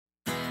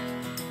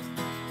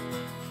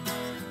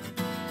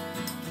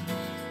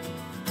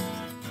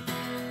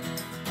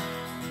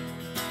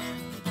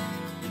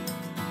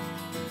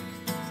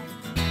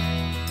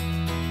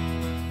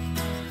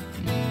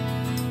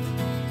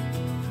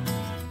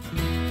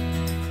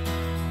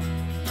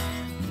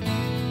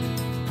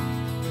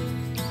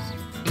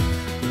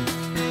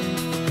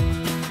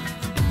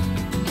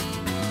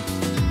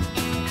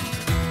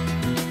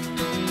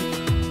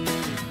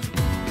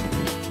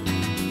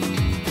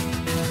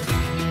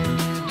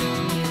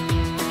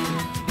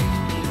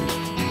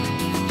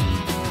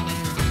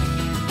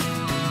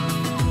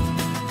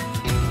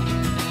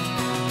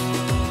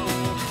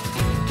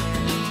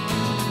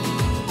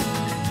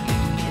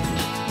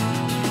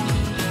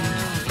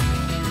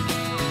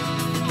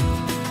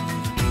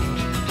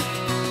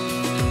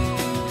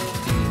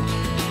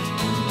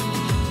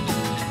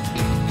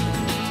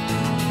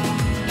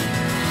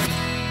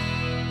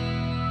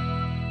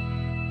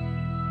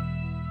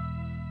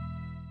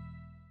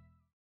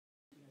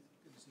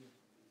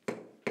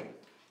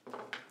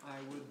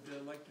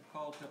like to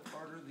call to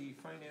order the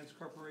Finance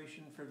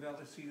Corporation for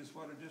Vallecitos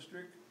Water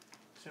District,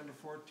 December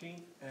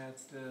 14th at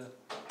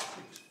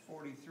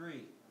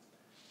 6:43.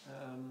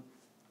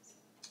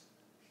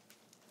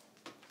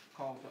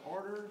 Call to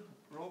order,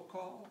 roll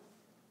call.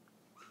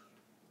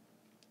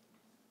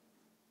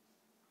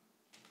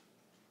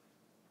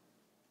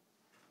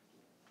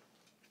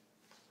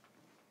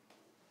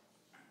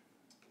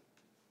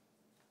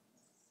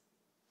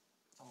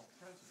 All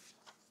present.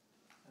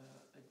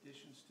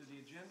 Additions to the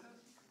agenda.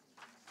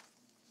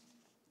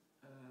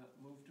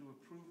 Move to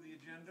approve the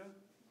agenda.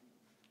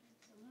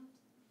 So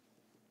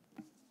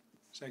moved.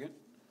 Second.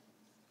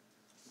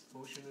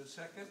 Motion is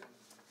second.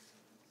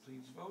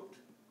 Please vote.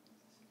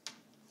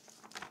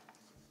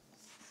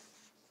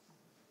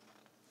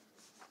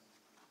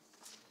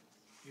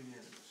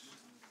 Unanimous.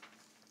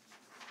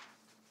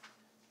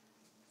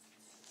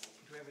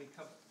 Do we have any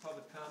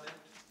public comment?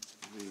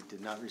 We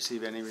did not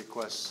receive any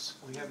requests.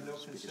 We have no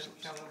consent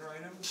calendar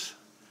items.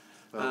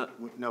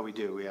 No, we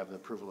do. We have the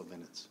approval of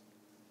minutes.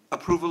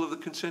 Approval of the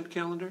consent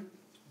calendar?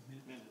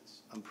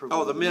 Minutes. Approval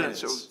Oh, of the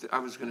minutes. Oh, I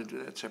was going to do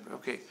that separate.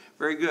 Okay,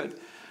 very good.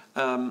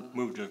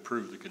 Move to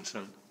approve the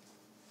consent.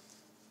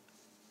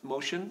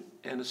 Motion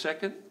and a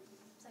second?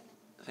 Second.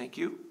 Thank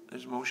you.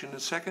 There's a motion and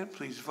a second.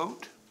 Please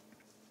vote.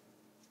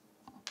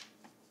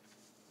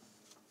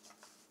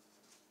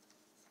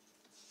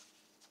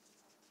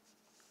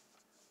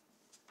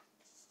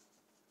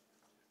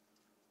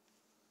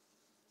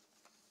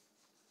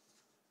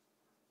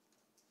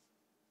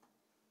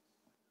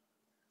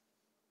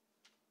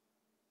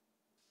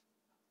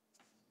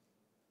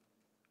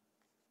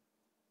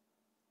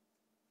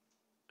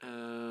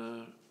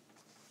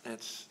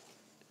 That's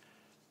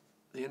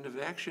the end of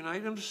action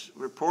items.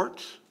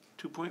 Reports,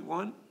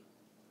 2.1.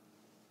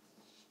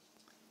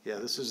 Yeah,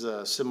 this is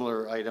a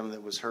similar item that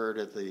was heard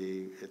at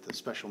the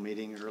special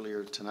meeting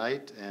earlier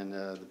tonight, and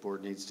the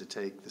board needs to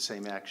take the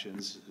same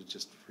actions,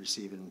 just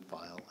receive and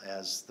file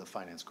as the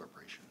Finance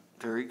Corporation.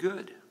 Very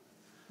good.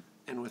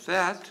 And with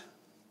that,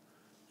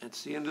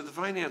 that's the end of the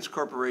Finance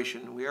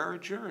Corporation. We are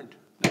adjourned.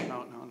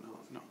 No.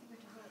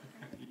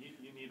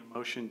 You need a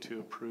motion to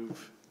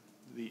approve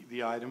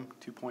the item,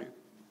 2.1.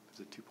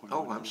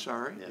 Oh, I'm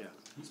sorry. Yeah.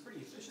 He's pretty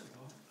efficient,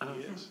 though.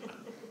 He is.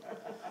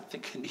 I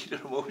think I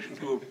needed a motion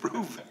to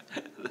approve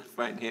the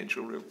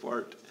financial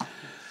report.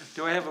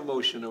 Do I have a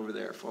motion over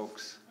there,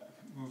 folks?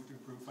 Move to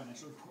approve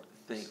financial report.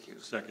 Thank you.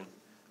 Second.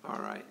 All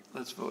right,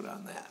 let's vote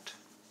on that.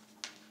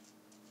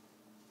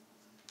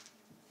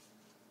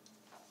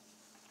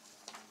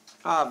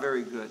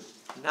 Very good.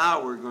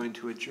 Now we're going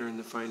to adjourn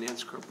the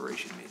Finance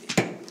Corporation meeting.